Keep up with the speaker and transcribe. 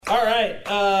right.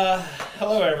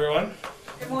 Hello, everyone.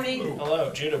 Good morning.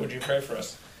 Hello. Judah, would you pray for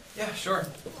us? Yeah, sure.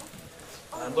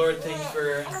 Lord, thank you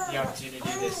for the opportunity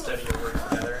to study your word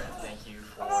together. Thank you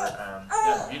for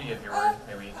the beauty of your word.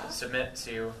 May we submit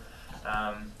to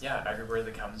every word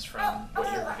that comes from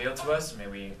what you have revealed to us. May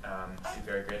we be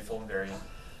very grateful and very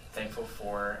thankful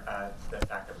for the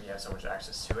fact that we have so much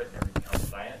access to it, and we be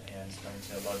helped by it, and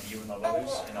learn to love you and love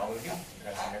others and all of you.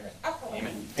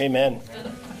 Amen. Amen.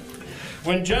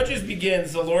 When Judges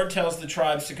begins, the Lord tells the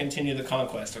tribes to continue the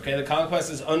conquest. Okay, the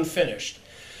conquest is unfinished.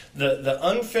 The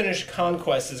unfinished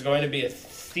conquest is going to be a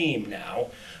theme now,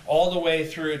 all the way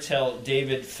through till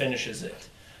David finishes it.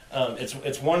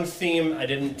 It's one theme I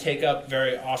didn't take up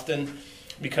very often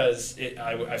because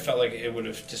I felt like it would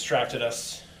have distracted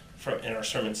us in our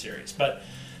sermon series. But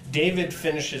David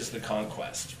finishes the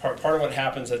conquest. Part of what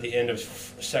happens at the end of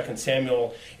 2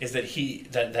 Samuel is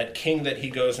that that king that he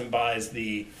goes and buys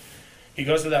he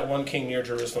goes to that one king near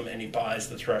Jerusalem and he buys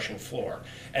the threshing floor.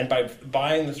 And by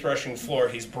buying the threshing floor,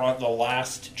 he's brought the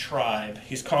last tribe,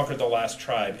 he's conquered the last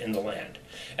tribe in the land.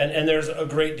 And there's a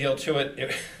great deal to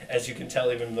it. As you can tell,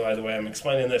 even by the way I'm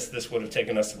explaining this would have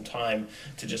taken us some time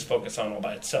to just focus on all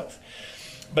by itself.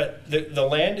 But the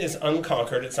land is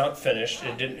unconquered. It's not finished.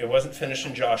 It wasn't finished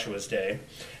in Joshua's day.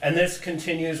 And this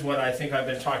continues what I think I've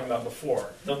been talking about before.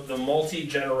 The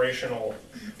multi-generational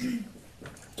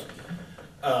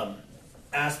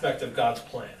aspect of God's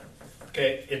plan.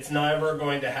 Okay? It's never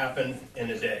going to happen in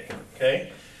a day.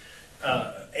 Okay?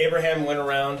 Abraham went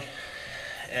around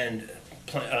and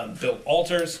built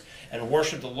altars and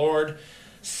worshiped the Lord.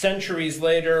 Centuries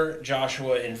later,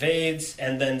 Joshua invades,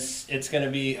 and then it's going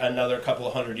to be another couple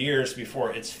of hundred years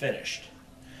before it's finished.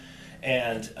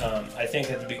 And I think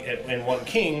in 1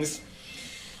 Kings,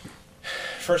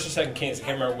 1st or 2nd Kings, I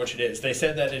can't remember which it is, they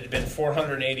said that it had been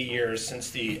 480 years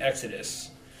since the Exodus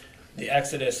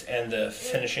and the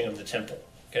finishing of the temple.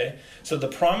 Okay? So the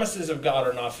promises of God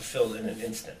are not fulfilled in an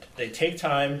instant. They take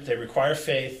time, they require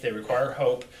faith, they require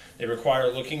hope, they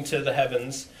require looking to the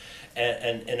heavens,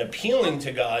 and appealing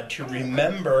to God to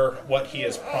remember what He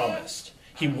has promised.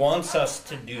 He wants us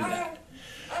to do that.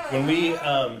 When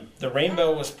the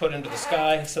rainbow was put into the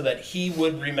sky so that He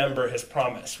would remember His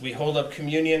promise. We hold up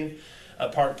communion.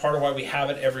 Part of why we have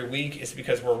it every week is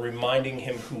because we're reminding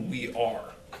Him who we are,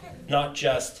 not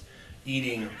just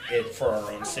eating it for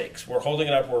our own sakes. We're holding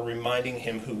it up. We're reminding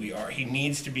Him who we are. He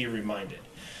needs to be reminded.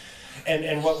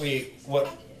 And what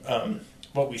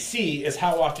we see is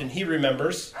how often He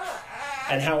remembers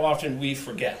and how often we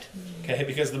forget. Okay,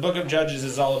 because the book of Judges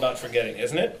is all about forgetting,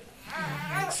 isn't it?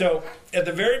 So at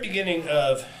the very beginning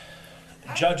of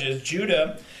Judges,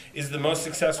 Judah is the most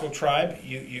successful tribe.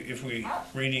 If we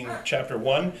reading chapter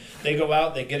 1, they go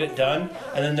out, they get it done,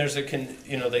 and then there's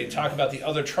they talk about the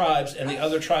other tribes, and the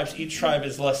other tribes, each tribe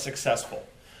is less successful.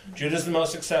 Judah's the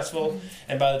most successful,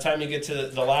 and by the time you get to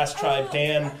the last tribe,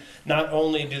 Dan, not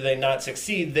only do they not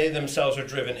succeed, they themselves are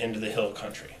driven into the hill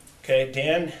country. Okay,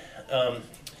 Dan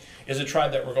is a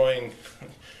tribe that they're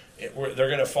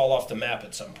going to fall off the map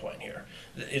at some point here.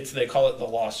 They call it the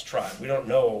lost tribe. We don't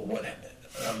know what,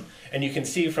 and you can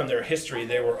see from their history,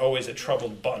 they were always a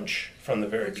troubled bunch from the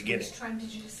very beginning. Which tribe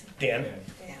did you say? Dan.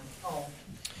 Dan. Oh.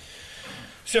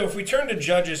 So if we turn to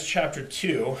Judges chapter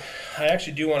 2, I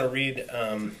actually do want to read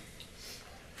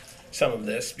some of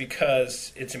this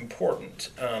because it's important.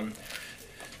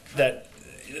 That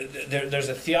there's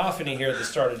a theophany here at the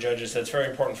start of Judges that's very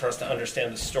important for us to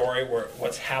understand the story,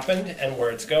 what's happened and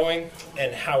where it's going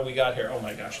and how we got here. Oh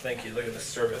my gosh, thank you. Look at the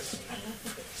service.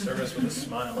 Service with a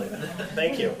smile even.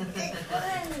 Thank you.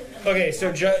 Okay,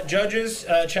 so Judges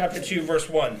chapter 2, verse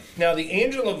 1. Now the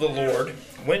angel of the Lord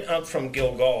went up from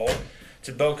Gilgal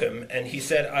to Bochum, and he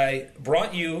said, I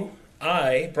brought you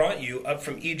up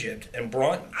from Egypt and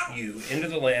brought you into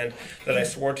the land that I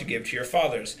swore to give to your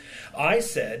fathers. I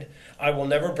said, I will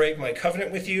never break my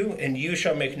covenant with you, and you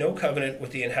shall make no covenant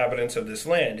with the inhabitants of this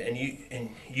land, and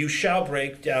you shall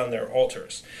break down their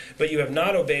altars. But you have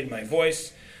not obeyed my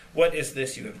voice. What is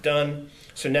this you have done?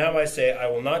 So now I say, I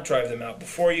will not drive them out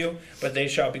before you, but they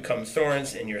shall become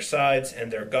thorns in your sides, and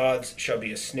their gods shall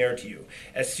be a snare to you.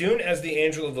 As soon as the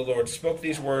angel of the Lord spoke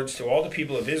these words to all the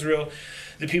people of Israel,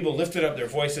 the people lifted up their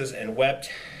voices and wept,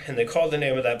 and they called the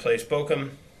name of that place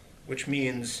Bochum, which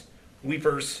means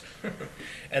weepers,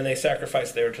 and they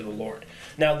sacrificed there to the Lord.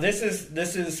 Now this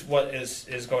is what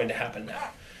is going to happen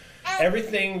now.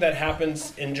 Everything that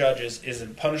happens in Judges is a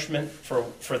punishment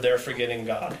for their forgetting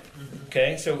God.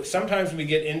 Okay? So sometimes we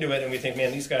get into it and we think,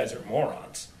 man, these guys are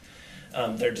morons.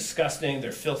 They're disgusting,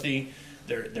 they're filthy,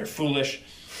 they're foolish.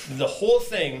 The whole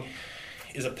thing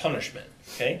is a punishment.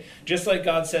 Okay? Just like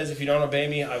God says, if you don't obey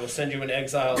me, I will send you in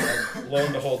exile, and lo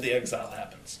and behold, the exile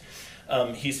happens.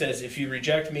 He says, if you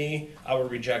reject me, I will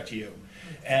reject you.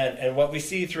 And what we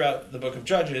see throughout the book of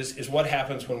Judges is what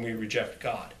happens when we reject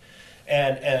God.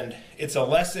 And it's a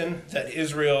lesson that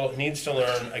Israel needs to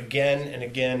learn again and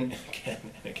again and again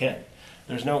and again.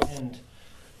 There's no end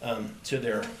to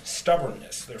their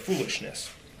stubbornness, their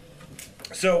foolishness.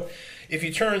 So if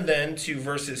you turn then to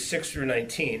verses 6 through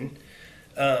 19,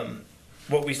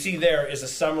 what we see there is a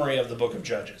summary of the book of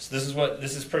Judges. This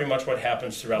is pretty much what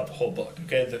happens throughout the whole book.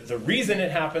 Okay, the reason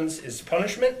it happens is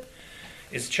punishment,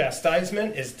 is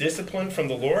chastisement, is discipline from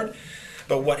the Lord.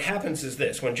 But what happens is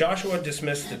this: when Joshua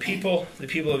dismissed the people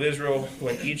of Israel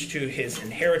went each to his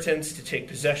inheritance to take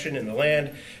possession in the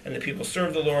land, and the people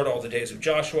served the Lord all the days of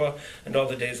Joshua and all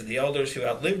the days of the elders who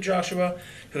outlived Joshua,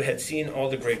 who had seen all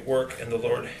the great work and the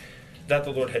Lord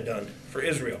had done for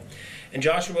Israel. And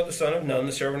Joshua the son of Nun,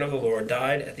 the servant of the Lord,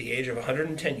 died at the age of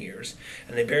 110 years,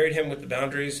 and they buried him within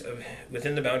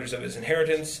the boundaries of his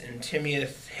inheritance in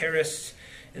Timnath-Heres,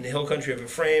 in the hill country of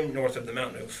Ephraim, north of the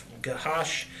mountain of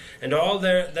Gahash. And all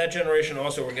that generation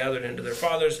also were gathered into their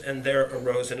fathers, and there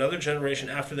arose another generation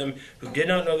after them who did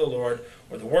not know the Lord,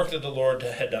 or the work that the Lord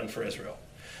had done for Israel.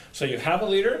 So you have a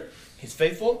leader, he's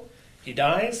faithful, he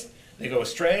dies, they go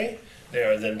astray, they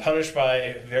are then punished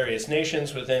by various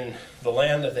nations within the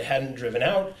land that they hadn't driven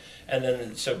out, and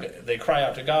then so they cry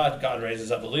out to God. God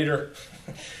raises up a leader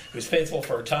who's faithful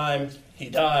for a time, he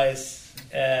dies,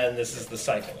 and this is the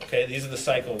cycle. Okay, these are the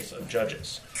cycles of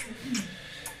Judges.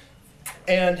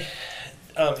 And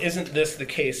isn't this the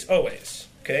case always?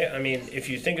 Okay, I mean, if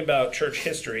you think about church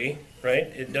history,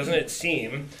 right, doesn't it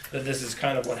seem that this is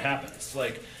kind of what happens?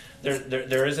 Like,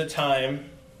 there is a time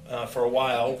for a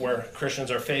while where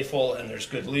Christians are faithful and there's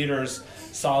good leaders,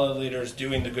 solid leaders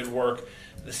doing the good work.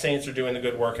 The saints are doing the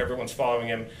good work. Everyone's following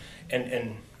him.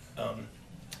 And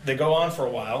they go on for a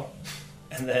while,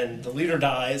 and then the leader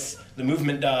dies, the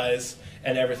movement dies,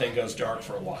 and everything goes dark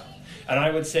for a while. And I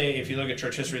would say, if you look at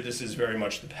church history, this is very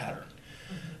much the pattern.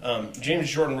 James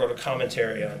Jordan wrote a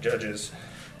commentary on Judges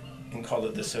and called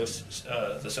it the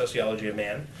Sociology of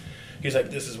Man. He's like,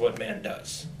 this is what man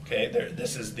does. Okay,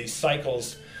 this is these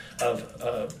cycles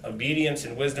of obedience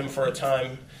and wisdom for a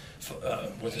time,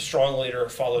 with a strong leader,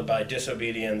 followed by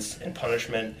disobedience and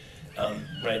punishment.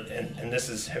 Right, and this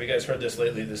is, have you guys heard this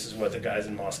lately? This is what the guys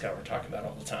in Moscow are talking about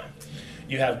all the time.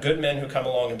 You have good men who come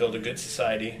along and build a good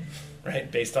society,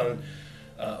 right, based on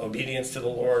obedience to the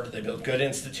Lord. They build good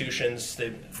institutions.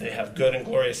 They have good and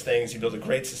glorious things. You build a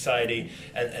great society,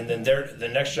 and then the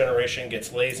next generation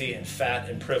gets lazy and fat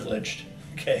and privileged,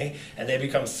 okay, and they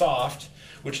become soft,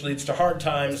 which leads to hard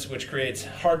times, which creates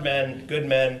hard men, good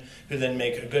men, who then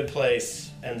make a good place,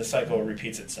 and the cycle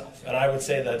repeats itself. And I would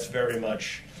say that's very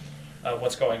much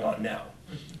what's going on now.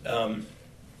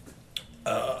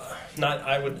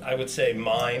 I would say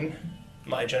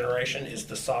my generation is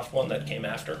the soft one that came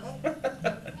after.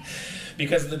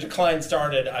 Because the decline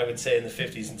started, I would say, in the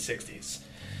 50s and 60s.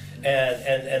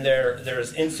 And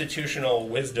there's institutional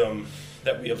wisdom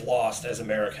that we have lost as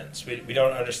Americans. We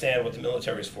don't understand what the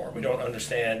military is for. We don't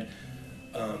understand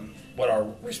what our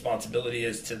responsibility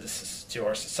is to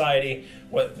our society,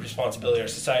 what responsibility our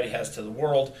society has to the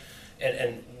world,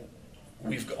 and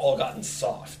we've all gotten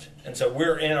soft. And so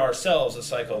we're in ourselves a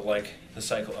cycle like the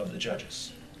cycle of the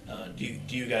Judges. Do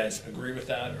you guys agree with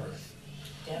that? Or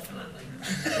Definitely.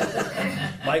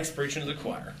 Mike's preaching to the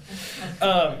choir.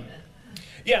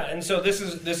 Yeah, and so this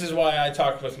is why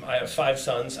I have 5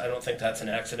 sons. I don't think that's an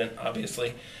accident,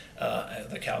 obviously.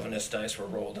 The Calvinist dice were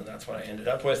rolled, and that's what I ended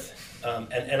up with.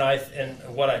 And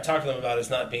what I talk to them about is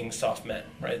not being soft men,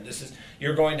 right?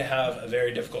 You're going to have a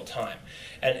very difficult time.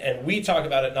 And we talk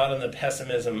about it not in the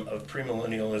pessimism of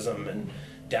premillennialism and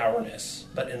dourness,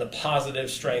 but in the positive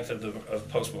strength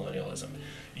of postmillennialism.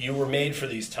 You were made for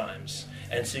these times,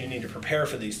 and so you need to prepare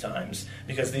for these times,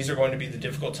 because these are going to be the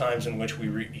difficult times in which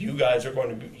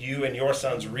you and your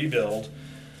sons rebuild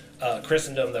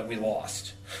Christendom that we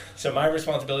lost. So my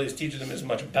responsibility as teaching them is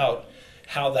much about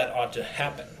how that ought to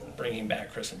happen, bringing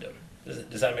back Christendom.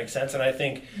 Does that make sense? And I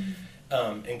think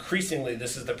increasingly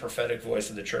this is the prophetic voice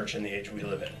of the church in the age we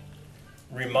live in,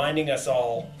 reminding us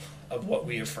all of what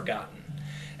we have forgotten.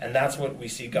 And that's what we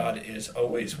see God is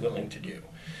always willing to do.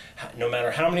 No matter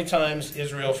how many times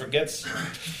Israel forgets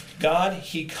God,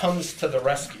 he comes to the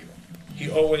rescue. He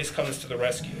always comes to the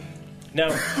rescue.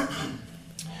 Now,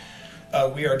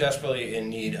 we are desperately in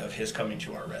need of his coming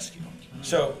to our rescue.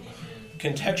 So,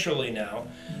 contextually now,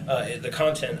 the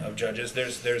content of Judges,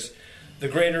 there's the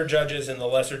greater judges and the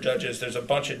lesser judges. There's a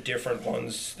bunch of different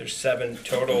ones. There's 7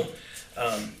 total.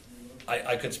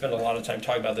 I could spend a lot of time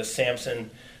talking about this.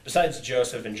 Samson, besides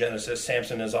Joseph in Genesis,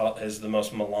 Samson is the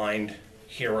most maligned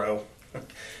hero,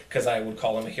 because I would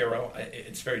call him a hero.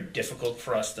 It's very difficult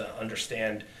for us to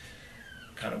understand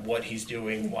kind of what he's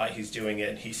doing, why he's doing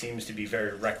it. He seems to be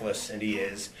very reckless, and he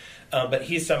is. But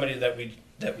he's somebody that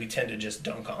we tend to just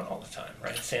dunk on all the time,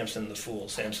 right? Samson the fool,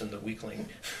 Samson the weakling.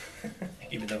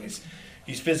 Even though he's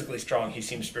physically strong, he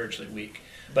seems spiritually weak.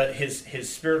 But his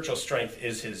spiritual strength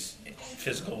is his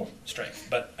physical strength.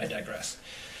 But I digress.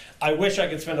 I wish I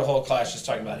could spend a whole class just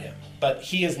talking about him. But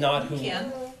he is not who...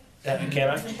 Can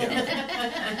I?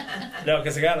 Yeah. No,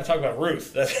 because I got to talk about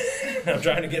Ruth. I'm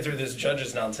trying to get through this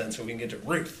Judges nonsense so we can get to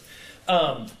Ruth.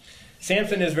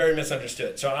 Samson is very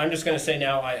misunderstood. So I'm just going to say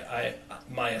now,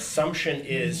 my assumption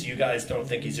is you guys don't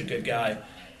think he's a good guy,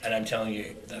 and I'm telling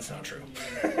you that's not true.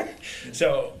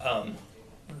 So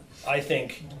I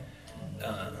think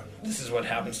this is what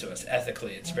happens to us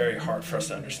ethically. It's very hard for us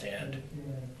to understand,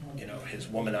 his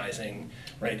womanizing,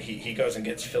 right? He goes and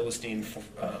gets Philistine...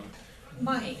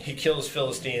 Mike. He kills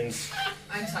Philistines.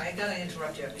 I'm sorry, I gotta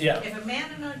interrupt you. Yeah. If a man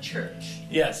in a church,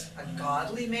 Yes. a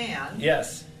godly man,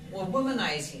 Yes. were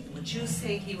womanizing, would you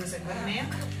say he was a good man?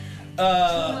 Do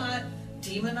not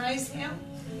demonize him?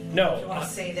 No. You want to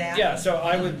say that? Yeah, so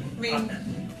I would... I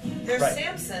mean, there's right.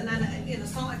 Samson, and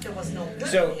it's not like there was no good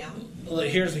So, in him.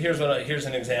 here's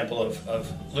an example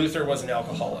of Luther was an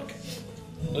alcoholic.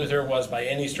 Luther was, by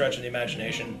any stretch of the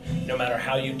imagination, no matter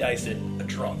how you dice it, a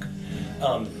drunk.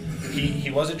 He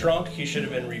was a drunk. He should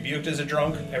have been rebuked as a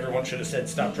drunk. Everyone should have said,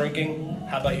 stop drinking.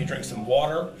 How about you drink some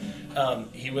water?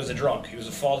 He was a drunk. He was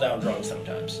a fall-down drunk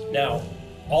sometimes. Now,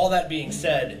 all that being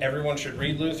said, everyone should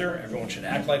read Luther. Everyone should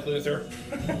act like Luther,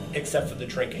 except for the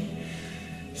drinking.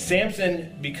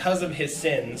 Samson, because of his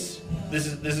sins, this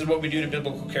is what we do to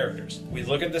biblical characters. We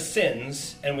look at the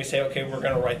sins and we say, okay, we're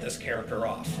going to write this character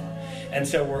off. And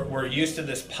so we're used to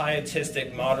this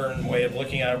pietistic modern way of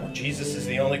looking at it where Jesus is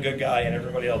the only good guy and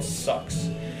everybody else sucks.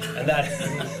 And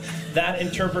that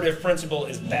interpretive principle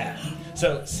is bad.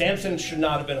 So Samson should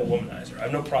not have been a womanizer. I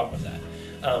have no problem with that.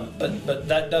 But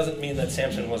that doesn't mean that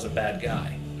Samson was a bad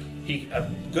guy.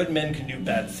 Good men can do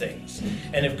bad things.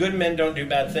 And if good men don't do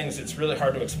bad things, it's really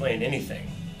hard to explain anything.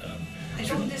 I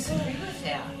don't disagree with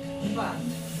that, but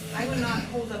I would not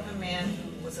hold up a man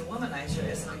who was a womanizer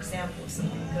as an example of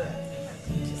something good.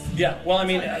 Yeah, well, I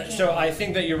mean, so I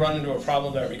think that you run into a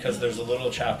problem there because there's a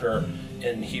little chapter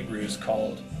in Hebrews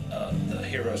called the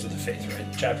Heroes of the Faith, right?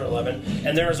 Chapter 11.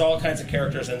 And there's all kinds of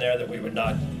characters in there that we would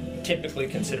not typically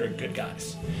consider good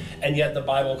guys. And yet the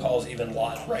Bible calls even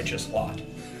Lot righteous Lot.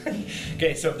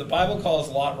 Okay, so if the Bible calls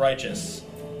Lot righteous...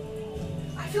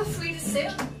 I feel free to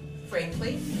sin,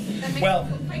 frankly. That makes Well-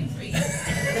 me feel quite free.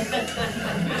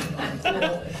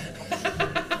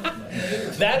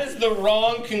 That is the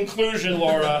wrong conclusion,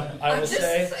 Laura. I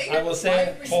will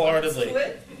say wholeheartedly.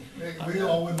 Hey, we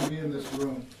all wouldn't be in this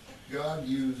room. God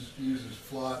uses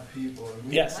flawed people. And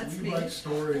we, Yes. we write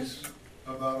stories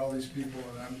about all these people,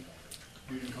 and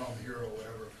we can call them hero or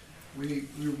whatever. We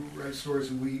write stories,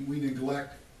 and we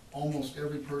neglect almost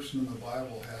every person in the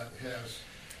Bible has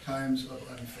times of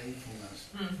unfaithfulness.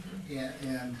 Mm-hmm.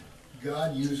 And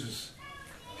God uses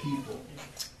people.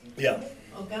 Yeah.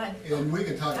 Oh, God. And we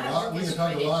can talk a lot. We can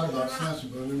talk a lot about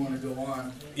Samson, but we want to go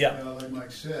on. Yeah. Like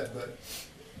Mike said, but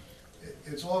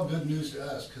it's all good news to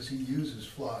us because he uses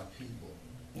flawed people.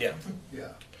 Yeah.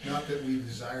 Yeah. Not that we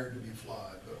desire to be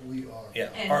flawed, but we are.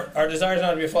 Yeah. Our desire is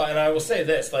not to be flawed. And I will say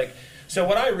this, so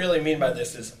what I really mean by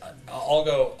this is,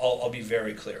 I'll be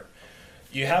very clear.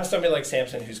 You have somebody like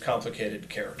Samson who's complicated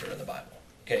character in the Bible.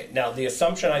 Okay. Now, the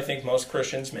assumption I think most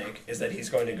Christians make is that he's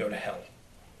going to go to hell.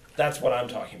 That's what I'm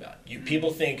talking about.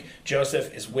 People think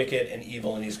Joseph is wicked and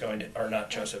evil, and he's going to, or not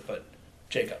Joseph, but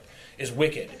Jacob is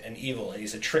wicked and evil, and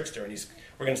he's a trickster, and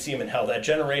we're going to see him in hell. That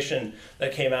generation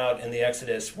that came out in the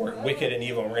Exodus were wicked and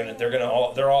evil, and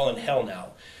they're all in hell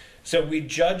now. So we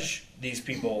judge these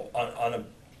people on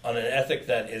an ethic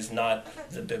that is not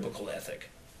the biblical ethic.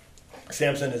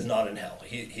 Samson is not in hell.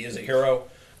 He is a hero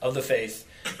of the faith,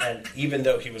 and even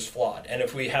though he was flawed. And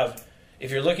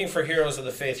if you're looking for heroes of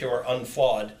the faith who are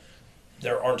unflawed,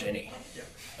 there aren't any,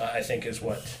 I think is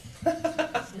what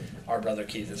our brother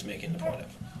Keith is making the point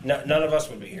of. None of us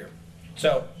would be here.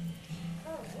 So,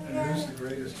 And who's the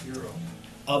greatest hero?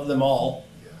 of them all,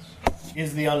 Yes.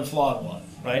 is the unflawed one,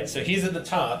 right? So he's at the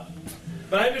top.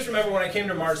 But I just remember when I came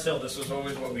to Mars Hill, this was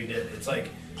always what we did. It's like,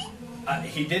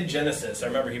 he did Genesis. I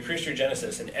remember he preached through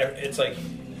Genesis, and it's like,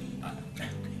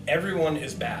 everyone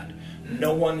is bad.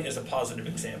 No one is a positive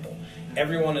example.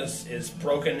 Everyone is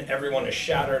broken, everyone is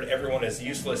shattered, everyone is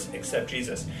useless except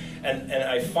Jesus. And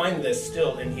I find this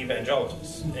still in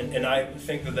evangelicals. And I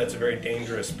think that that's a very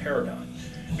dangerous paradigm,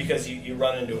 because you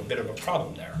run into a bit of a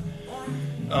problem there.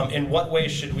 In what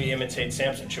ways should we imitate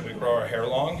Samson? Should we grow our hair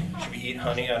long? Should we eat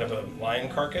honey out of a lion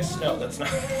carcass? No, that's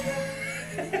not.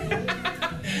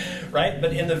 Right?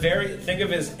 But think of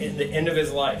the end of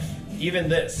his life. Even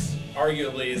this,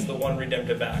 arguably, is the one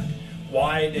redemptive act.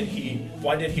 Why did he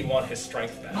want his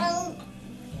strength back?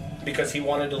 Because he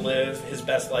wanted to live his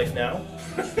best life now?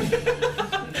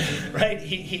 Right?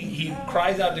 He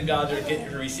cries out to God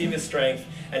to receive his strength,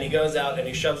 and he goes out and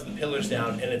he shoves the pillars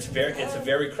down, and it's a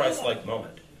very Christ-like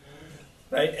moment.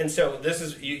 Right? And so this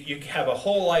is, you have a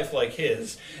whole life like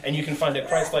his, and you can find a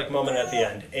Christ-like moment at the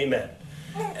end. Amen.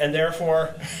 And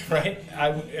therefore, right,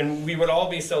 and we would all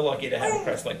be so lucky to have a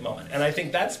Christ-like moment. And I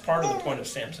think that's part of the point of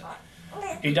Samson.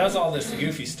 He does all this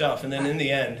goofy stuff, and then in the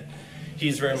end,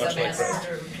 he's very much like Christ.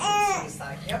 He's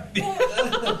like, yep.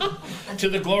 To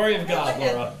the glory of God,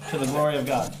 Laura. To the glory of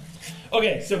God.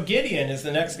 Okay, so Gideon is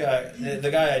the next guy, the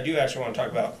guy I do actually want to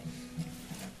talk about.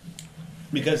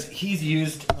 Because he's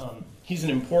he's an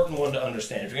important one to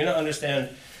understand. If you're going to understand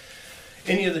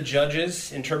any of the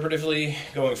judges interpretively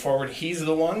going forward, he's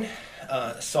the one.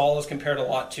 Saul is compared a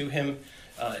lot to him.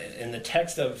 In the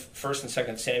text of 1st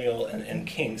and 2nd Samuel and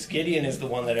Kings, Gideon is the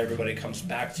one that everybody comes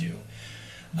back to.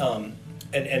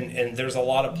 And there's a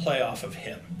lot of play off of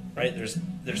him, right?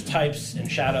 There's types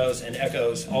and shadows and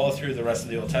echoes all through the rest of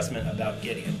the Old Testament about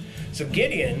Gideon. So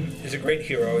Gideon is a great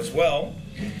hero as well.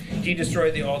 He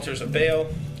destroyed the altars of Baal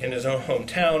in his own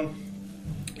hometown.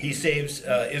 He saves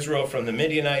Israel from the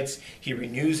Midianites. He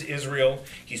renews Israel.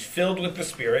 He's filled with the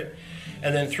Spirit.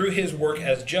 And then through his work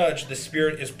as judge, the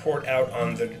Spirit is poured out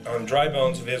on dry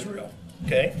bones of Israel.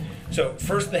 Okay? So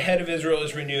first the head of Israel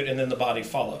is renewed, and then the body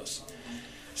follows.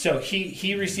 So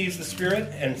he receives the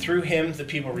Spirit, and through him the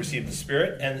people receive the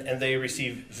Spirit, and they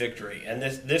receive victory. And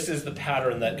this is the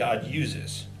pattern that God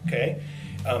uses. Okay?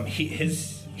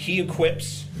 He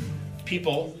equips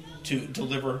people to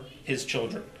deliver his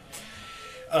children.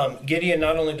 Gideon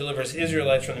not only delivers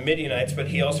Israelites from the Midianites, but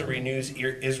he also renews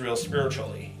Israel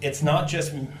spiritually. It's not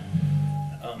just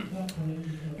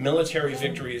military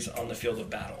victories on the field of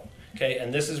battle. Okay,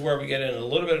 and this is where we get in a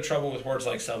little bit of trouble with words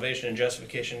like salvation and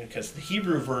justification, because the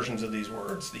Hebrew versions of these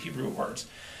words, the Hebrew words,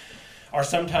 are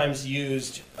sometimes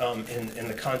used in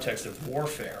the context of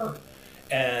warfare.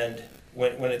 And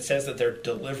when it says that they're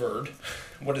delivered,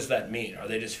 what does that mean? Are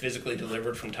they just physically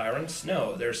delivered from tyrants?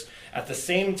 No, there's at the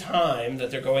same time that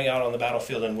they're going out on the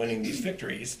battlefield and winning these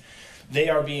victories, they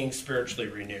are being spiritually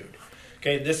renewed.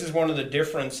 Okay, this is one of the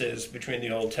differences between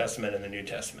the Old Testament and the New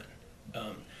Testament.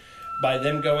 By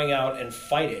them going out and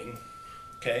fighting,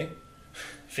 okay,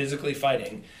 physically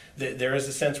fighting, there is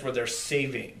a sense where they're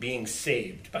being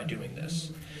saved by doing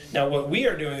this. Now, what we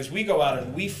are doing is we go out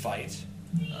and we fight,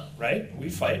 right? We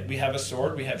fight. We have a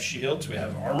sword. We have shields. We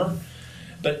have armor.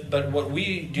 But what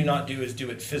we do not do is do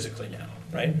it physically now,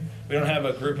 right? We don't have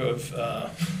a group of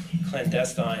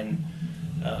clandestine.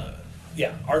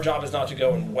 Our job is not to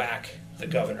go and whack the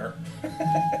governor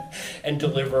and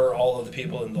deliver all of the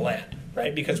people in the land,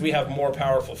 right? Because we have more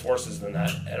powerful forces than that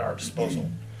at our disposal.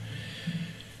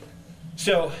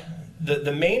 So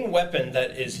the main weapon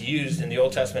that is used in the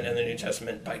Old Testament and the New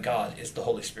Testament by God is the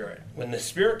Holy Spirit. When the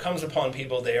Spirit comes upon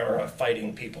people, they are a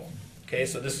fighting people. Okay,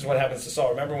 so this is what happens to Saul.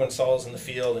 Remember when Saul's in the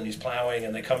field and he's plowing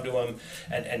and they come to him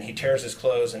and he tears his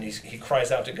clothes and he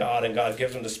cries out to God, and God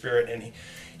gives him the Spirit, and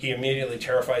he immediately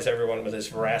terrifies everyone with his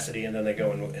veracity, and then they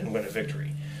go and win a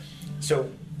victory.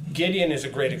 So Gideon is a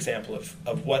great example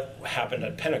of what happened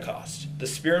at Pentecost. The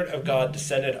Spirit of God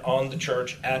descended on the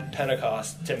church at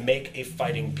Pentecost to make a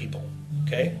fighting people.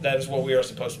 Okay? That is what we are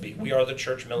supposed to be. We are the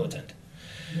church militant.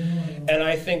 And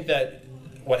I think that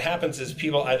what happens is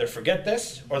people either forget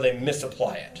this or they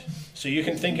misapply it. So you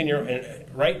can think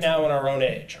right now in our own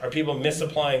age, are people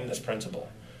misapplying this principle?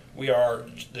 We are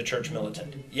the church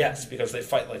militant. Yes, because they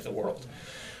fight like the world.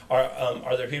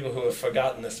 Are there people who have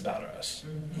forgotten this about us?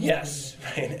 Yes,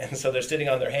 right? And so they're sitting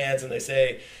on their hands and they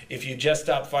say, if you just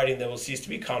stop fighting, there will cease to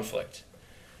be conflict.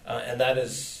 And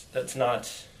that's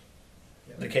not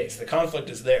the case. The conflict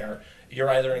is there. You're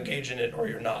either engaged in it or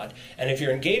you're not. And if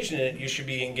you're engaged in it, you should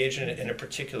be engaged in it in a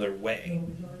particular way,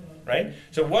 right?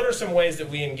 So what are some ways that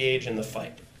we engage in the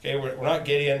fight? Okay, we're not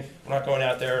Gideon. We're not going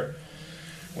out there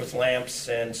with lamps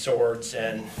and swords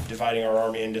and dividing our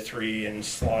army into three and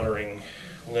slaughtering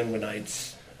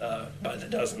Linwanites by the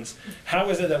dozens. How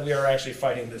is it that we are actually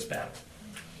fighting this battle?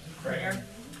 Prayer.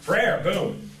 Prayer,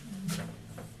 boom.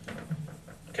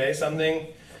 Okay, something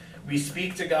We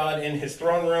speak to God in his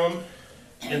throne room,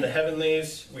 in the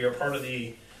heavenlies. We are part of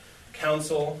the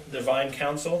council, divine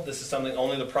council. This is something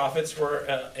only the prophets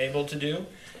were able to do,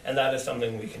 and that is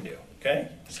something we can do. Okay?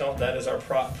 So that is our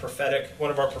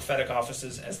one of our prophetic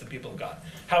offices as the people of God.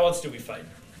 How else do we fight?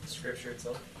 Scripture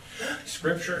itself.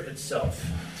 Scripture itself.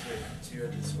 It's a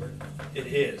two-edged sword. It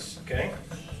is, okay?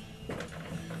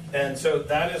 And so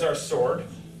that is our sword,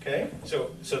 okay?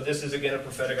 So this is, again, a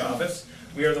prophetic office.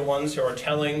 We are the ones who are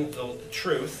telling the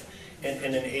truth in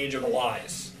an age of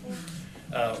lies.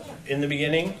 In the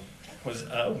beginning was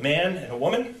a man and a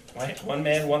woman, right? One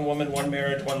man, one woman, one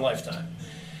marriage, one lifetime.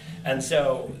 And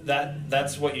so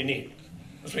that's what you need.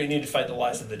 That's what you need to fight the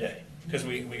lies of the day. Because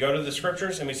we go to the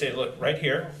scriptures and we say, look, right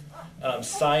here,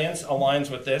 science aligns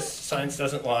with this. Science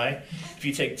doesn't lie. If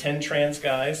you take 10 trans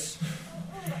guys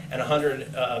and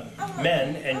 100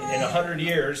 men, and in 100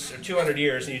 years or 200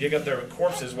 years, and you dig up their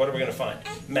corpses, what are we going to find?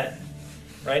 Men.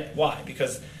 Right? Why?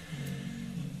 Because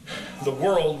the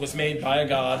world was made by a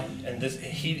God, and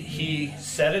he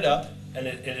set it up, and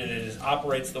it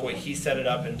operates the way he set it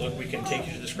up. And look, we can take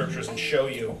you to the scriptures and show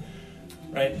you,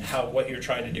 right, how what you're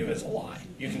trying to do is a lie.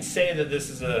 You can say that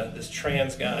this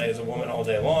trans guy is a woman all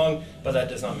day long, but that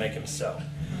does not make him so.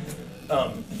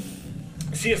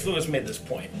 C.S. Lewis made this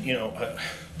point.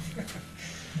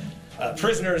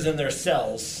 Prisoners in their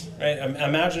cells, right?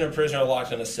 Imagine a prisoner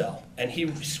locked in a cell, and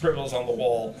he scribbles on the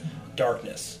wall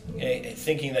darkness, okay,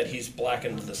 thinking that he's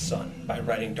blackened the sun by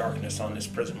writing darkness on his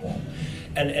prison wall.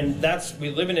 And we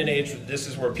live in an age where this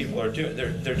is where people are doing.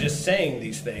 They're just saying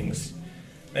these things.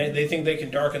 Right? They think they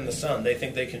can darken the sun. They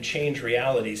think they can change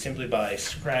reality simply by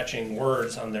scratching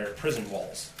words on their prison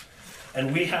walls.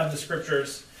 And we have the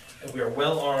scriptures, and we are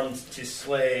well armed to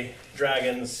slay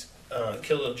dragons,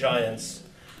 kill the giants,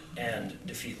 and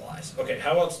defeat lies. Okay,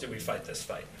 how else do we fight this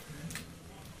fight?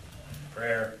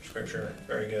 Prayer, scripture,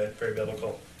 very good, very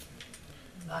biblical.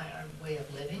 By our way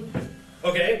of living.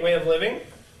 Okay, way of living,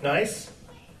 nice.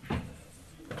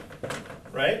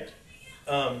 Right?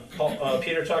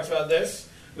 Peter talks about this.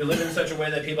 We live in such a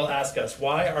way that people ask us,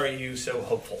 why are you so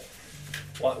hopeful?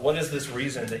 What is this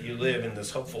reason that you live in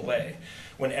this hopeful way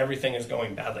when everything is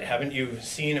going badly? Haven't you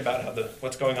seen about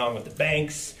what's going on with the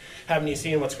banks? Haven't you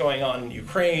seen what's going on in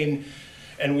Ukraine?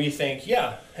 And we think,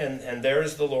 yeah, and there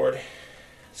is the Lord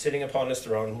sitting upon his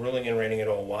throne, ruling and reigning it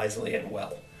all wisely and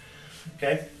well.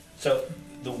 Okay? So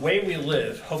the way we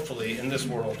live, hopefully, in this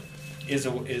world is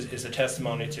a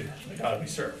testimony to the God we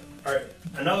serve. All right,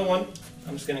 another one.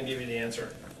 I'm just going to give you the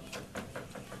answer.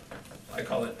 I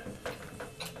call it,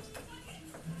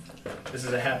 this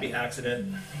is a happy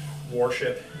accident,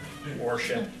 worship.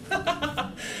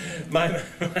 I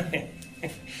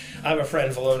have a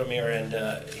friend, Volodymyr, and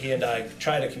he and I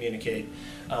try to communicate,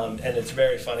 and it's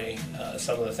very funny,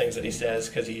 some of the things that he says,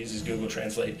 because he uses Google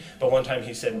Translate. But one time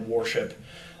he said worship,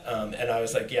 and I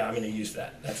was like, yeah, I'm going to use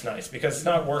that. That's nice, because it's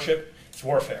not worship, it's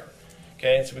warfare.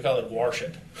 Okay, so we call it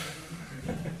worship.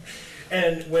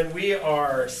 And when we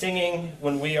are singing,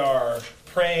 when we are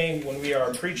praying, when we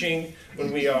are preaching,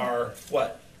 when we are,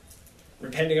 what?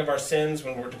 Repenting of our sins,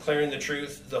 when we're declaring the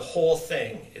truth, the whole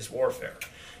thing is warfare.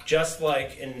 Just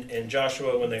like in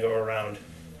Joshua when they go around,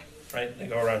 right? They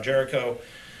go around Jericho,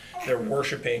 they're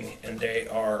worshiping and they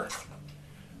are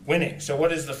winning. So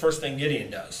what is the first thing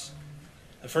Gideon does?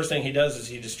 The first thing he does is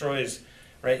he destroys,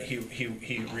 right?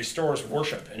 He restores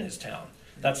worship in his town.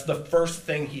 That's the first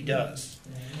thing he does.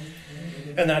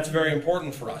 And that's very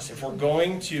important for us. If we're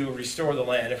going to restore the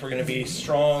land, if we're going to be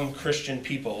strong Christian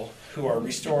people who are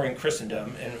restoring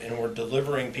Christendom and we're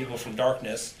delivering people from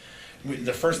darkness,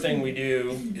 the first thing we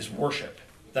do is worship.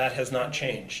 That has not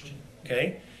changed.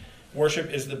 Okay?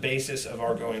 Worship is the basis of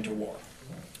our going to war.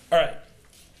 All right.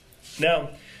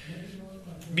 Now,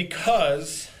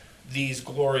 because these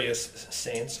glorious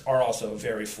saints are also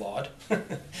very flawed,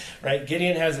 right?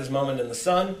 Gideon has his moment in the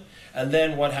sun, and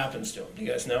then what happens to him? Do you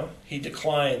guys know? He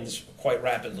declines quite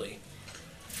rapidly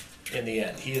in the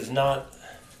end. He is not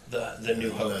the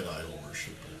new hope. That idol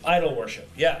worship. Idol worship,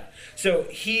 yeah. So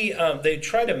they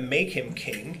try to make him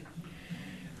king,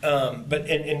 but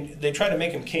they try to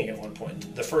make him king at one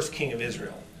point, the first king of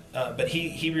Israel. But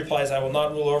he replies, I will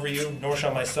not rule over you, nor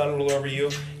shall my son rule over you.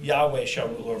 Yahweh shall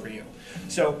rule over you.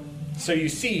 So you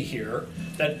see here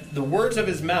that the words of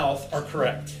his mouth are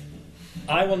correct.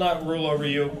 I will not rule over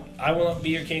you. I will not be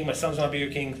your king. My son will not be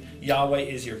your king. Yahweh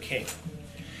is your king.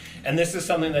 And this is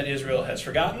something that Israel has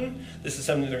forgotten. This is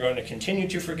something they're going to continue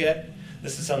to forget.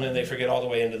 This is something they forget all the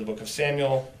way into the book of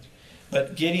Samuel.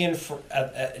 But Gideon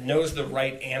knows the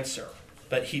right answer.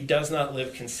 But he does not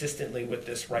live consistently with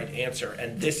this right answer.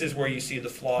 And this is where you see the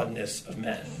flawedness of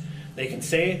men. They can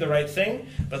say the right thing,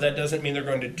 but that doesn't mean they're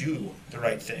going to do the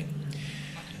right thing.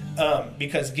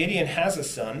 Because Gideon has a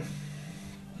son.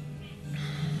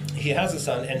 He has a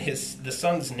son, and the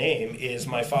son's name is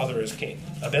 "My Father is King."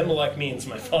 Abimelech means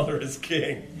 "My Father is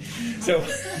King." So,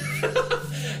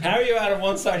 how are you out of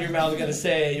one side of your mouth going to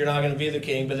say you're not going to be the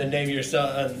king, but then name your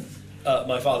son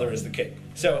 "My Father is the King"?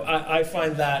 So I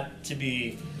find that to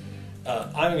be,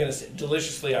 I'm going to say,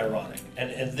 deliciously ironic.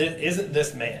 And isn't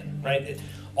this man, right?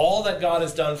 All that God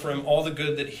has done for him, all the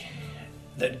good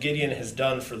that Gideon has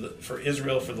done for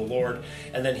Israel, for the Lord,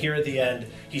 and then here at the end,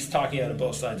 he's talking out of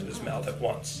both sides of his mouth at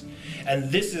once.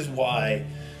 And this is why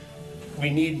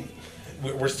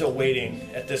we're still waiting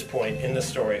at this point in the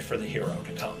story for the hero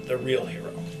to come, the real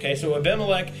hero. Okay, so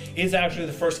Abimelech is actually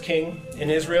the first king in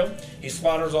Israel. He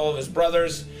slaughters all of his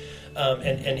brothers,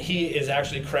 and he is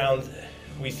actually crowned.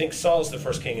 We think Saul's the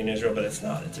first king in Israel, but it's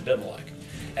not. It's Abimelech.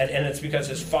 And it's because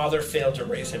his father failed to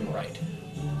raise him right.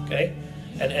 Okay?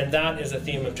 And that is a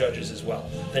theme of Judges as well.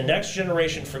 The next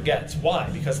generation forgets. Why?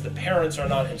 Because the parents are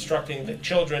not instructing the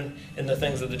children in the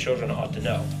things that the children ought to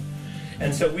know.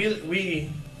 And so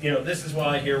we this is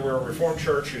why here we're a Reformed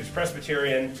church who's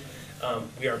Presbyterian.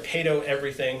 We are pedo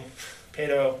everything.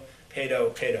 Pedo.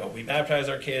 We baptize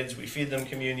our kids. We feed them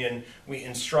communion. We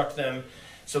instruct them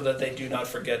so that they do not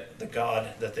forget the God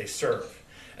that they serve.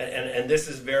 And this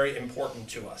is very important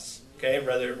to us. Okay,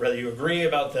 whether you agree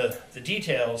about the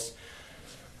details,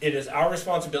 it is our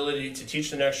responsibility to teach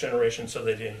the next generation so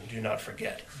they do not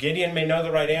forget. Gideon may know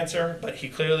the right answer, but he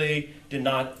clearly did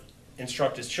not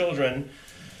instruct his children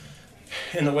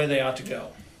in the way they ought to go.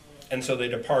 And so they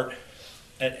depart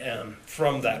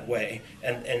from that way,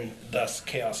 and thus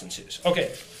chaos ensues.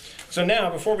 Okay, so now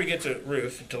before we get to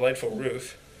Ruth, delightful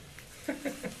Ruth,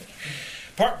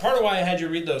 part of why I had you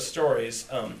read those stories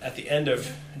at the end of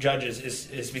Judges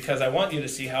is because I want you to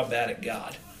see how bad it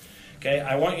got. Okay,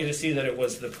 I want you to see that it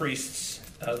was the priests,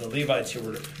 the Levites,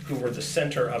 who were the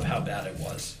center of how bad it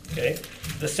was. Okay,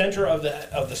 the center of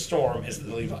the storm is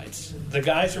the Levites, the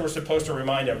guys who were supposed to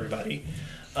remind everybody,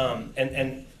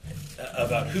 and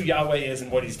about who Yahweh is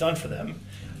and what He's done for them.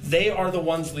 They are the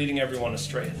ones leading everyone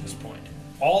astray at this point.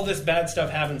 All this bad stuff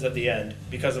happens at the end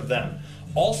because of them.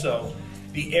 Also,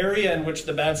 the area in which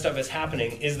the bad stuff is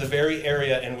happening is the very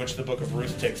area in which the book of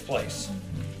Ruth takes place.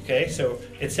 Okay, so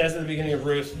it says at the beginning of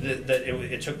Ruth that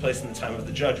it took place in the time of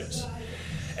the Judges.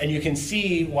 And you can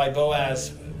see why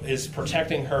Boaz is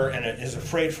protecting her and is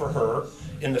afraid for her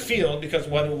in the field, because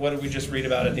what did we just read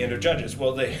about at the end of Judges?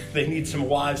 Well, they need some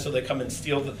wives, so they come and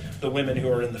steal the women who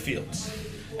are in the fields.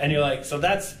 And you're like, so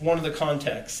that's one of the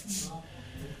contexts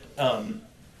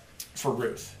for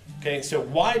Ruth. Okay, so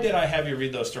why did I have you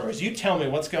read those stories? You tell me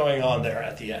what's going on there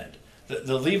at the end.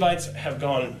 The Levites have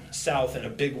gone south in a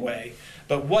big way,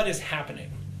 but what is happening?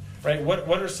 Right?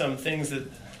 What are some things that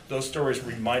those stories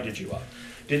reminded you of?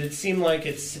 Did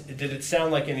it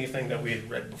sound like anything that we had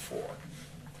read before?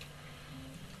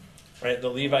 Right? The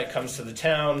Levite comes to the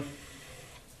town,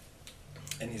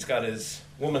 and he's got his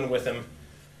woman with him,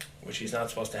 which he's not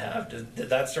supposed to have. Did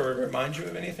that story remind you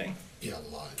of anything? Yeah,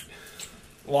 a lot.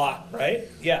 Lot, right?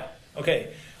 Yeah.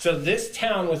 Okay. So this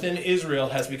town within Israel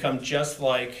has become just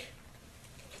like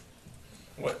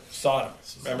Sodom.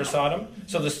 Remember Sodom?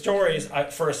 So the stories,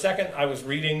 for a second I was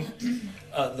reading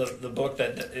the book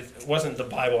that, it wasn't the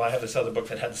Bible, I have this other book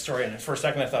that had the story in it. For a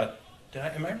second I thought,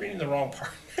 am I reading the wrong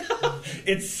part?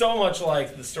 It's so much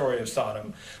like the story of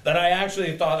Sodom that I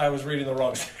actually thought I was reading the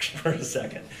wrong section for a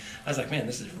second. I was like, man,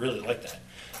 this is really like that.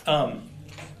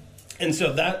 And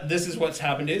so this is what's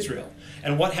happened to Israel.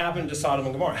 And what happened to Sodom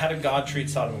and Gomorrah? How did God treat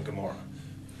Sodom and Gomorrah?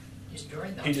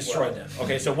 Destroyed them. He destroyed them.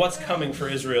 Okay, so what's coming for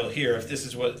Israel here if this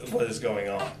is what is going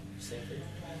on?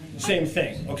 Same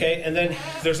thing. Okay, and then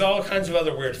there's all kinds of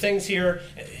other weird things here.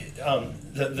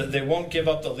 They won't give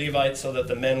up the Levites so that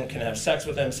the men can have sex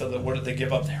with them. So that what did they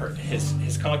give up?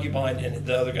 His concubine and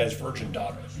the other guy's virgin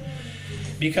daughter.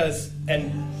 Because,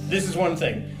 and this is one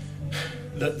thing,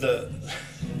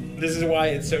 this is why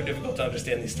it's so difficult to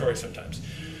understand these stories sometimes.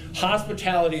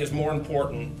 Hospitality is more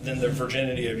important than the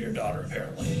virginity of your daughter,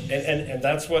 apparently, and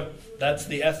that's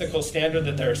the ethical standard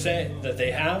that they're saying that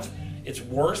they have. It's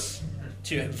worse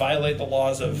to violate the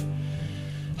laws of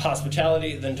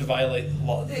hospitality than to violate these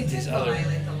other. They did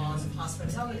violate the laws of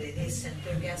hospitality. They sent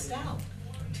their guest out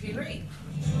to be raped.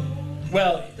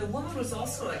 Well, the woman was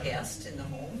also a guest in the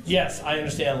home. Yes, I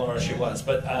understand, Laura, she was,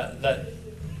 but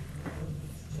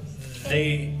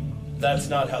that's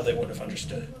not how they would have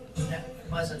understood it. That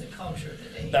wasn't the culture of the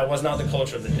day. That was not the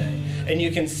culture of the day. And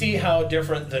you can see how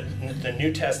different the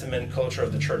New Testament culture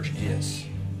of the church is.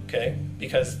 Okay?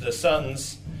 Because the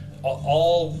sons,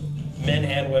 all men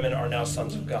and women are now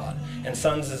sons of God. And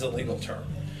sons is a legal term.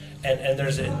 And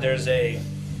there's a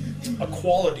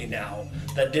quality now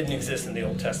that didn't exist in the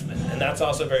Old Testament. And that's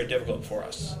also very difficult for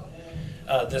us.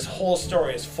 This whole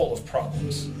story is full of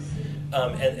problems.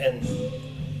 And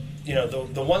you know,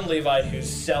 the one Levite who's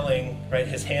selling, right,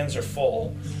 his hands are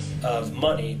full of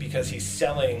money because he's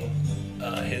selling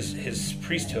his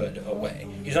priesthood away.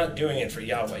 He's not doing it for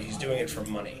Yahweh, he's doing it for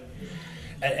money.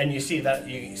 And you see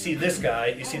this guy,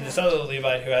 you see this other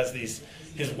Levite who has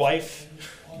his wife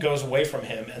goes away from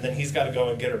him, and then he's got to go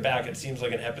and get her back. It seems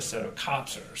like an episode of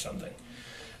Cops or something.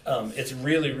 It's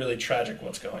really, really tragic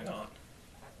what's going on.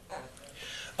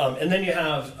 And then you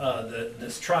have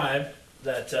this tribe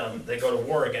that they go to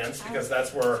war against, because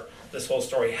that's where this whole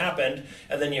story happened.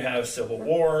 And then you have civil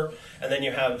war, and then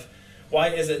you have, why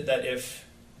is it that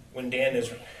when Dan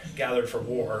is gathered for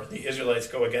war, the Israelites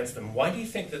go against them? Why do you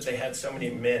think that they had so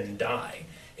many men die,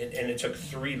 and it took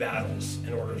 3 battles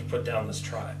in order to put down this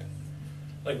tribe?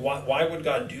 Like, why would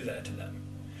God do that to them?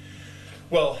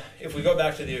 Well, if we go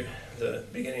back to the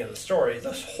beginning of the story,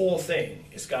 this whole thing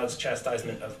is God's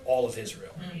chastisement of all of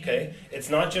Israel. Okay? It's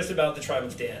not just about the tribe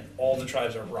of Dan. All the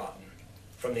tribes are rotten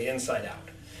from the inside out.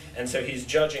 And so he's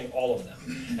judging all of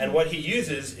them. And what he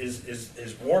uses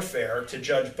is warfare to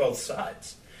judge both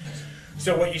sides.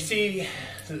 So what you see,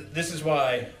 this is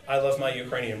why I love my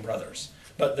Ukrainian brothers.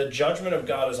 But the judgment of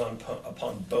God is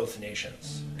upon both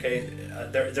nations. Okay?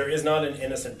 There is not an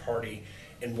innocent party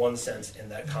in one sense in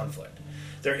that conflict.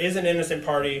 There is an innocent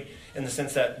party in the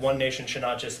sense that one nation should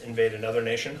not just invade another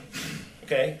nation.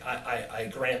 Okay? I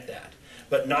grant that.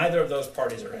 But neither of those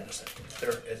parties are innocent.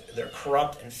 They're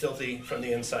corrupt and filthy from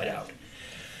the inside out.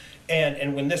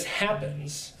 And when this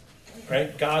happens,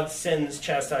 right, God sends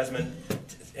chastisement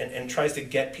and tries to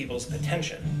get people's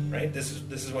attention, right? This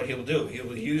is what he will do. He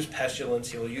will use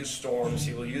pestilence, he will use storms,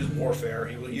 he will use warfare,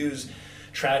 he will use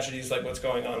tragedies like what's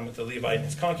going on with the Levite and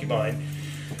his concubine.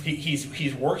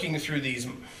 He's working through these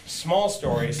small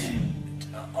stories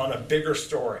on a bigger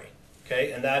story,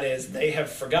 okay? And that is, they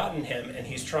have forgotten him, and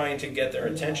he's trying to get their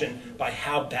attention by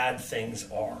how bad things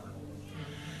are.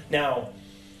 Now,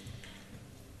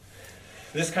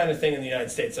 this kind of thing in the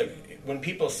United States, like when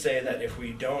people say that if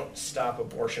we don't stop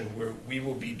abortion, we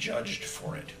will be judged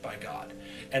for it by God,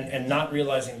 and not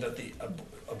realizing that the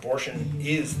abortion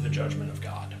is the judgment of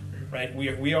God. Right?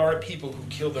 We are a people who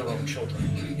kill their own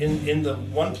children in the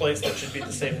one place that should be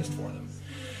the safest for them.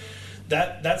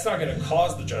 That's not going to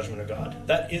cause the judgment of God.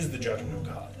 That is the judgment of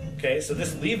God. Okay? So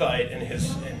this Levite and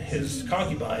his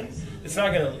concubine, it's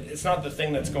not the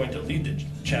thing that's going to lead to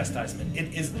chastisement.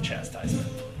 It is the chastisement.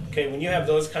 Okay? When you have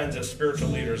those kinds of spiritual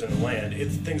leaders in the land,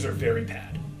 things are very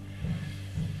bad.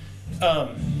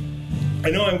 I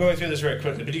know I'm going through this very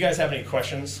quickly, but do you guys have any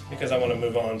questions? Because I want to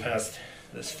move on past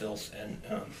this filth and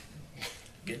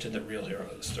get to the real hero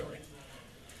of the story.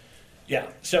 Yeah,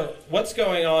 so what's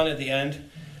going on at the end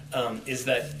is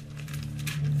that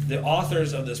the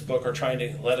authors of this book are trying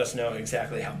to let us know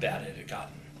exactly how bad it had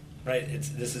gotten. Right?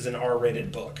 This is an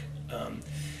R-rated book.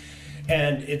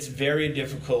 And it's very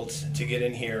difficult to get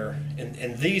in here.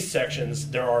 In these sections,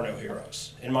 there are no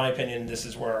heroes. In my opinion, this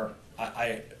is where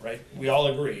right? We all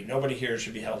agree. Nobody here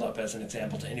should be held up as an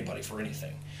example to anybody for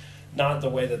anything. Not the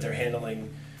way that they're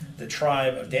handling the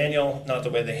tribe of Daniel, not the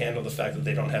way they handle the fact that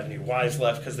they don't have any wives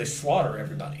left, because they slaughter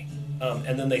everybody.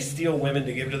 And then they steal women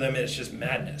to give to them, and it's just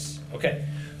madness. Okay,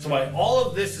 so while all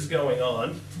of this is going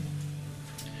on,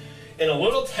 in a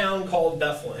little town called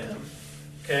Bethlehem,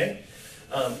 okay,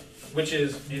 which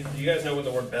is, do you guys know what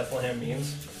the word Bethlehem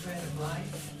means? Bread of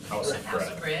life. House of bread. House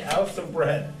of bread. House of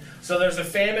bread. So there's a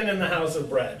famine in the house of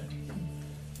bread,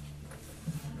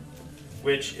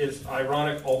 which is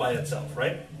ironic all by itself,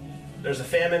 right? There's a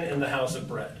famine in the house of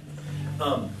bread.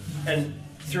 And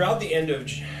throughout the end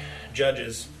of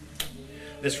Judges,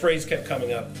 this phrase kept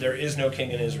coming up, there is no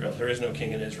king in Israel, there is no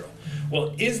king in Israel.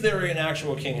 Well, is there an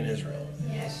actual king in Israel?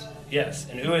 Yes. Yes,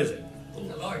 and who is it? The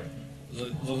Lord.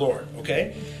 The Lord,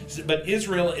 okay? But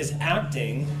Israel is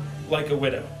acting like a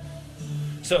widow.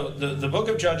 So the book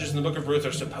of Judges and the book of Ruth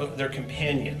they're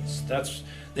companions.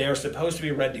 They are supposed to be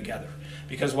read together.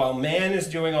 Because while man is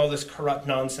doing all this corrupt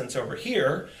nonsense over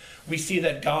here, we see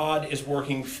that God is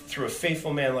working through a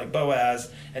faithful man like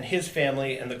Boaz and his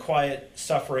family and the quiet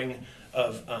suffering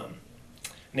of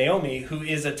Naomi, who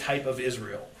is a type of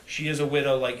Israel. She is a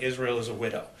widow like Israel is a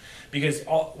widow. Because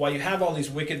while you have all these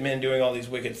wicked men doing all these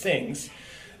wicked things,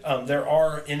 there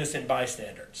are innocent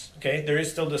bystanders. Okay, there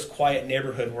is still this quiet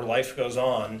neighborhood where life goes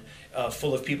on,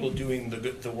 full of people doing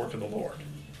the work of the Lord.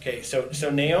 Okay, so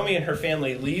Naomi and her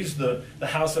family leaves the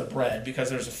house of bread because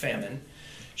there's a famine.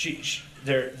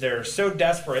 they're so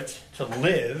desperate to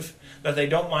live that they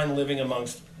don't mind living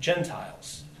amongst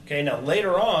Gentiles. Okay, now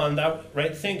later on,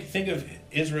 think of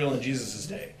Israel in Jesus'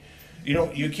 day.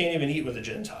 You can't even eat with a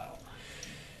Gentile.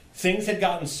 Things had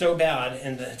gotten so bad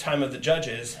in the time of the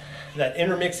judges that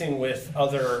intermixing with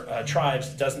other tribes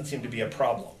doesn't seem to be a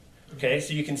problem. Okay,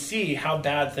 so you can see how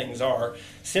bad things are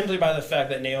simply by the fact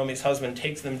that Naomi's husband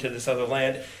takes them to this other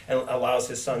land and allows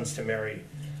his sons to marry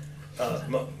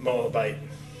Moabite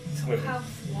women. How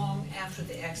long after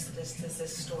the Exodus does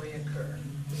this story occur?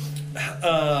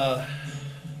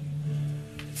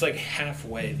 It's like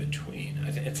halfway between.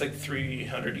 I think it's like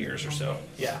 300 years or so.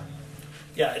 Yeah.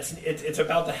 It's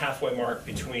about the halfway mark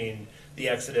between the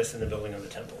Exodus and the building of the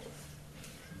temple.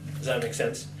 Does that make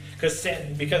sense? Because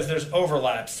there's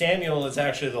overlap. Samuel is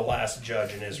actually the last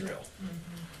judge in Israel.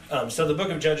 So the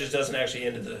book of Judges doesn't actually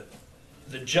end at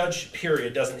the judge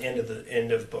period doesn't end at the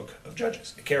end of book of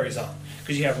Judges. It carries on.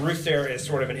 Because you have Ruth there as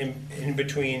sort of an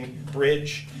in-between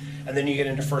bridge, and then you get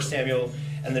into 1 Samuel,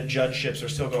 and the judgeships are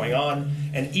still going on.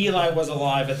 And Eli was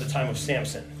alive at the time of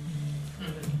Samson.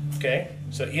 Okay?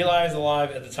 So Eli is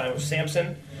alive at the time of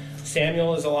Samson.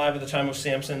 Samuel is alive at the time of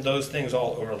Samson. Those things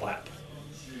all overlap.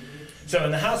 So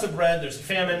in the house of bread, there's a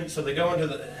famine, so they go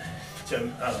into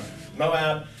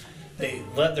Moab. They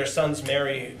let their sons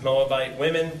marry Moabite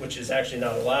women, which is actually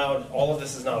not allowed. All of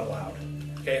this is not allowed.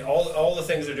 Okay, all the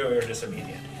things they're doing are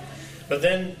disobedient. But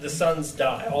then the sons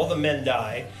die. All the men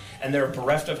die, and they're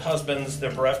bereft of husbands,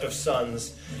 they're bereft of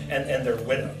sons, and they're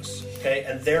widows. Okay,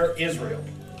 and they're Israel.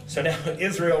 So now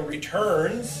Israel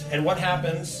returns, and what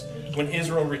happens when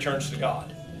Israel returns to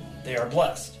God? They are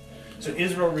blessed. So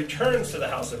Israel returns to the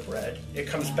house of bread. It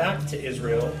comes back to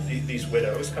Israel. These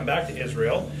widows come back to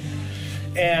Israel.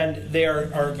 And they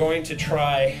are going to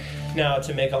try now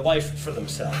to make a life for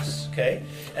themselves. Okay?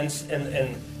 And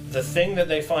the thing that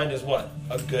they find is what?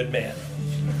 A good man.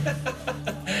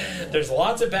 There's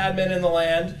lots of bad men in the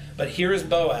land, but here is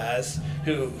Boaz,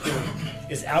 who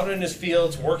is out in his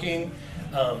fields working.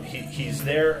 He's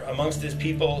there amongst his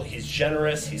people. He's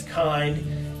generous. He's kind.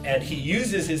 And he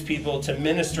uses his people to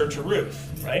minister to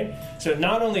Ruth, right? So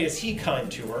not only is he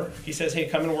kind to her, he says, hey,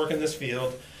 come and work in this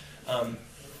field,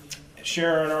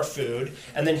 share in our food,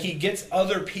 and then he gets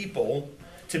other people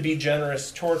to be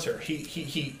generous towards her.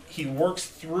 He works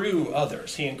through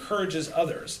others. He encourages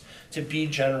others to be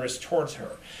generous towards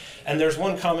her. And there's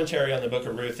one commentary on the book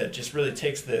of Ruth that just really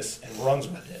takes this and runs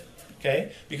with it,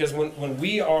 okay? Because when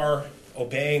we are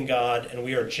obeying God and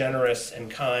we are generous and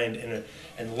kind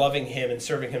and loving him and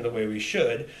serving him the way we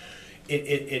should,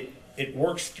 it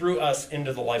works through us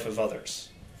into the life of others.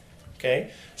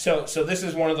 Okay? So this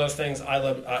is one of those things I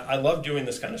love doing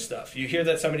this kind of stuff. You hear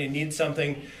that somebody needs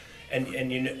something,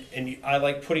 and I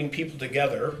like putting people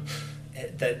together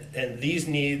and these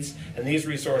needs and these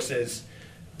resources,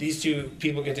 these two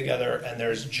people get together and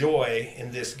there's joy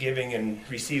in this giving and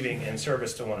receiving and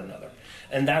service to one another.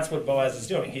 And that's what Boaz is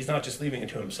doing. He's not just leaving it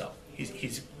to himself.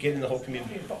 He's getting the whole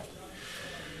community involved.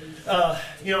 I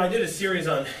did a series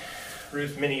on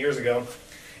Ruth many years ago.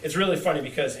 It's really funny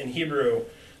because in Hebrew,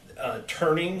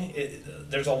 turning,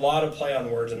 there's a lot of play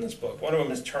on words in this book. One of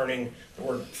them is turning. The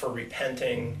word for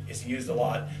repenting is used a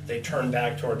lot. They turn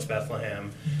back towards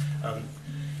Bethlehem.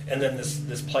 And then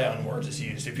this play on words is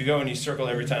used. If you go and you circle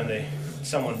every time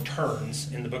someone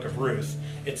turns in the book of Ruth,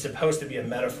 it's supposed to be a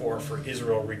metaphor for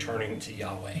Israel returning to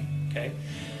Yahweh. Okay?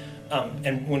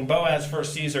 And when Boaz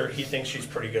first sees her, he thinks she's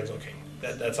pretty good looking.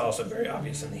 That's also very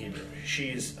obvious in the Hebrew.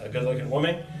 She's a good looking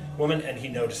woman, and he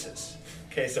notices.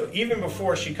 Okay, so even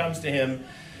before she comes to him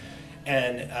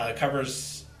and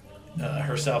covers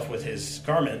herself with his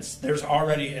garments, there's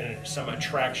already some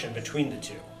attraction between the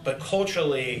two. But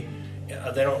culturally,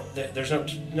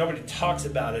 nobody talks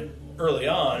about it early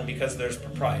on because there's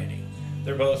propriety.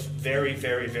 They're both very,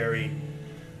 very, very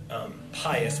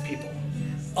pious people.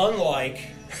 Unlike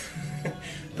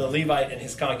the Levite and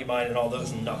his concubine and all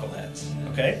those knuckleheads.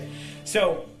 Okay?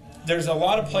 So there's a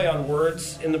lot of play on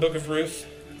words in the book of Ruth.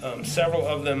 Several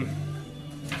of them.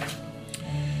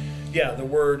 Yeah, the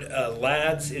word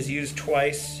lads is used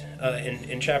twice.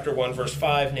 In chapter 1, verse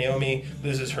 5, Naomi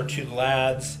loses her 2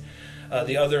 lads.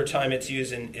 The other time it's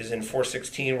used is in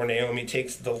 4:16, where Naomi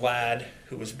takes the lad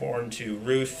who was born to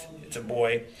Ruth, it's a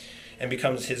boy, and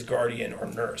becomes his guardian or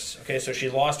nurse. Okay, so she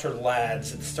lost her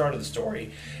lads at the start of the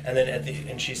story, and then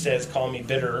and she says, "Call me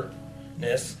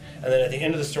bitterness." And then at the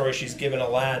end of the story, she's given a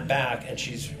lad back, and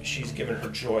she's given her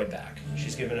joy back.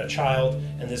 She's given a child,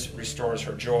 and this restores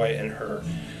her joy and her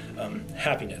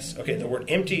happiness. Okay, the word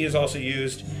empty is also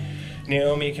used.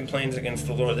 Naomi complains against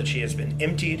the Lord that she has been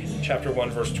emptied. Chapter 1,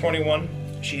 verse 21.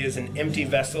 She is an empty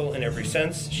vessel in every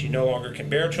sense. She no longer can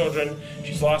bear children.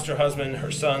 She's lost her husband,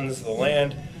 her sons, the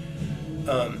land.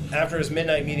 After his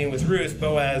midnight meeting with Ruth,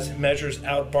 Boaz measures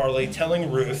out barley,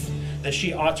 telling Ruth that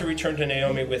she ought not to return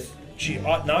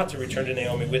to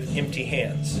Naomi with empty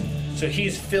hands. So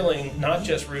he's filling not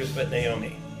just Ruth, but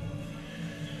Naomi.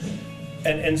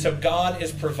 And so God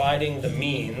is providing the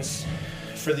means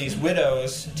for these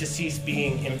widows to cease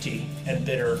being empty and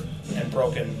bitter and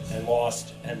broken and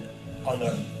lost and on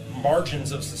the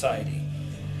margins of society.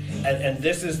 And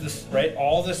this is this, right?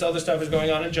 All this other stuff is going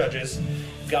on in Judges.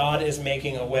 God is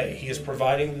making a way. He is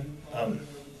providing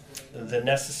the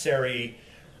necessary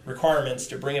requirements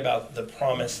to bring about the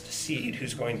promised seed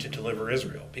who's going to deliver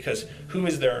Israel. Because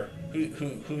who's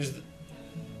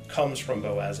comes from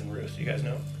Boaz and Ruth? You guys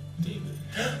know?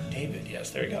 David,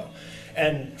 yes, there you go.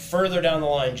 And further down the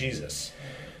line, Jesus.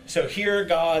 So here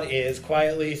God is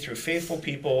quietly, through faithful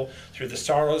people, through the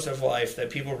sorrows of life that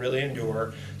people really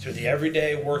endure, through the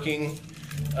everyday working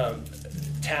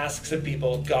tasks of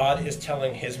people, God is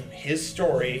telling his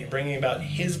story, bringing about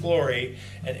his glory,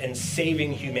 and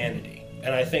saving humanity.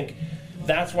 And I think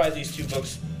that's why these two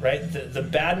books, right? The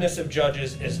badness of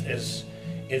Judges is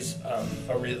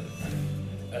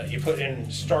you put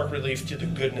in stark relief to the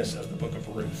goodness of the book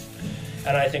of Ruth.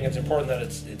 And I think it's important that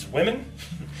it's women.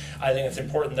 I think it's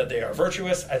important that they are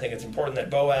virtuous. I think it's important that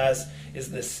Boaz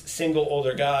is this single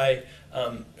older guy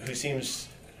who seems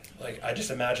like, I just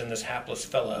imagine this hapless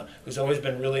fella who's always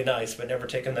been really nice but never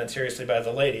taken that seriously by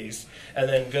the ladies. And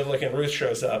then good-looking Ruth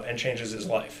shows up and changes his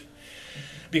life.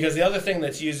 Because the other thing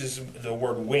that's used is the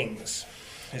word wings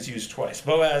is used twice.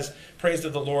 Boaz prays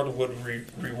that the Lord would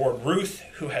reward Ruth,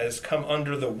 who has come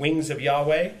under the wings of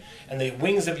Yahweh. And the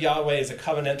wings of Yahweh is a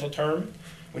covenantal term.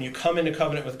 When you come into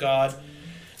covenant with God,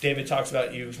 David talks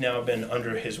about you've now been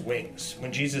under his wings.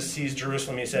 When Jesus sees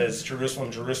Jerusalem, he says,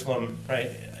 Jerusalem, Jerusalem, right?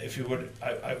 If you would,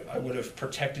 I would have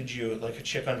protected you like a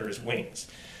chick under his wings.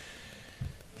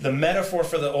 The metaphor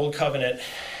for the old covenant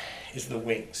is the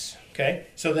wings, okay?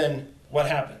 So then what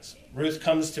happens? Ruth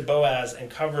comes to Boaz and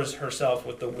covers herself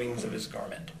with the wings of his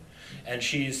garment. And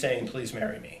she's saying, please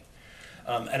marry me.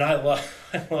 And I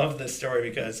love this story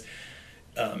because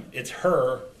it's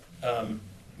her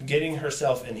getting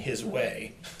herself in his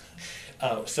way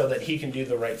so that he can do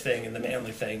the right thing and the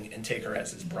manly thing and take her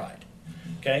as his bride.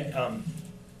 Okay?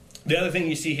 The other thing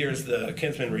you see here is the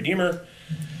kinsman redeemer.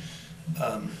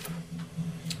 The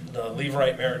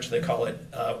Levirate marriage, they call it,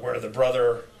 where the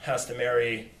brother has to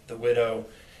marry the widow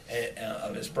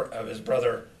of his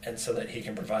brother, and so that he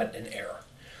can provide an heir.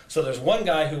 So there's one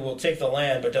guy who will take the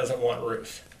land but doesn't want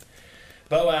Ruth.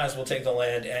 Boaz will take the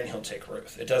land and he'll take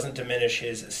Ruth. It doesn't diminish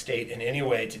his estate in any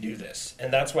way to do this.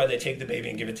 And that's why they take the baby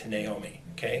and give it to Naomi.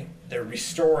 Okay? They're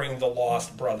restoring the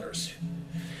lost brothers.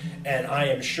 And I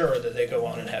am sure that they go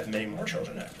on and have many more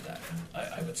children after that.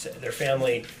 I would say their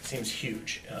family seems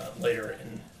huge. Later,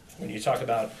 when you talk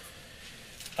about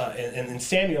in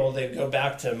Samuel, they go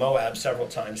back to Moab several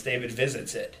times. David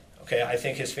visits it. Okay, I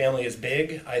think his family is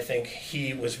big. I think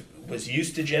he was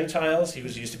used to Gentiles. He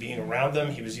was used to being around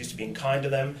them. He was used to being kind to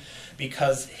them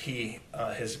because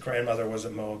his grandmother was a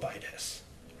Moabitess.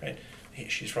 Right?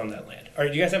 She's from that land. All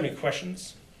right, do you guys have any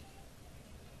questions?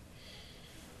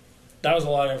 That was a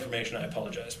lot of information. I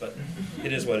apologize, but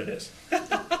it is what it is. All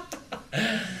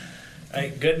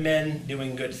right, good men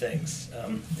doing good things.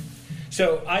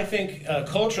 So I think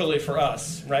culturally for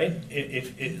us, right,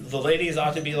 if the ladies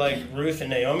ought to be like Ruth and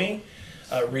Naomi,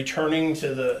 returning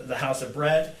to the house of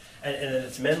bread, and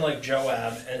it's men like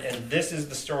Joab, and this is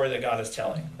the story that God is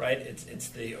telling, right? It's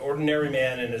the ordinary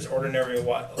man and his ordinary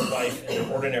life, and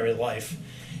an ordinary life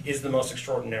is the most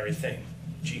extraordinary thing,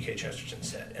 G.K. Chesterton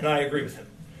said. And I agree with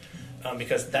him,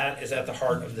 because that is at the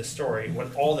heart of this story when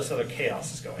all this other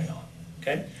chaos is going on,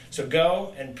 okay? So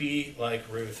go and be like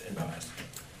Ruth and Boaz.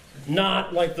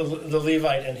 Not like the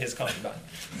Levite and his concubine.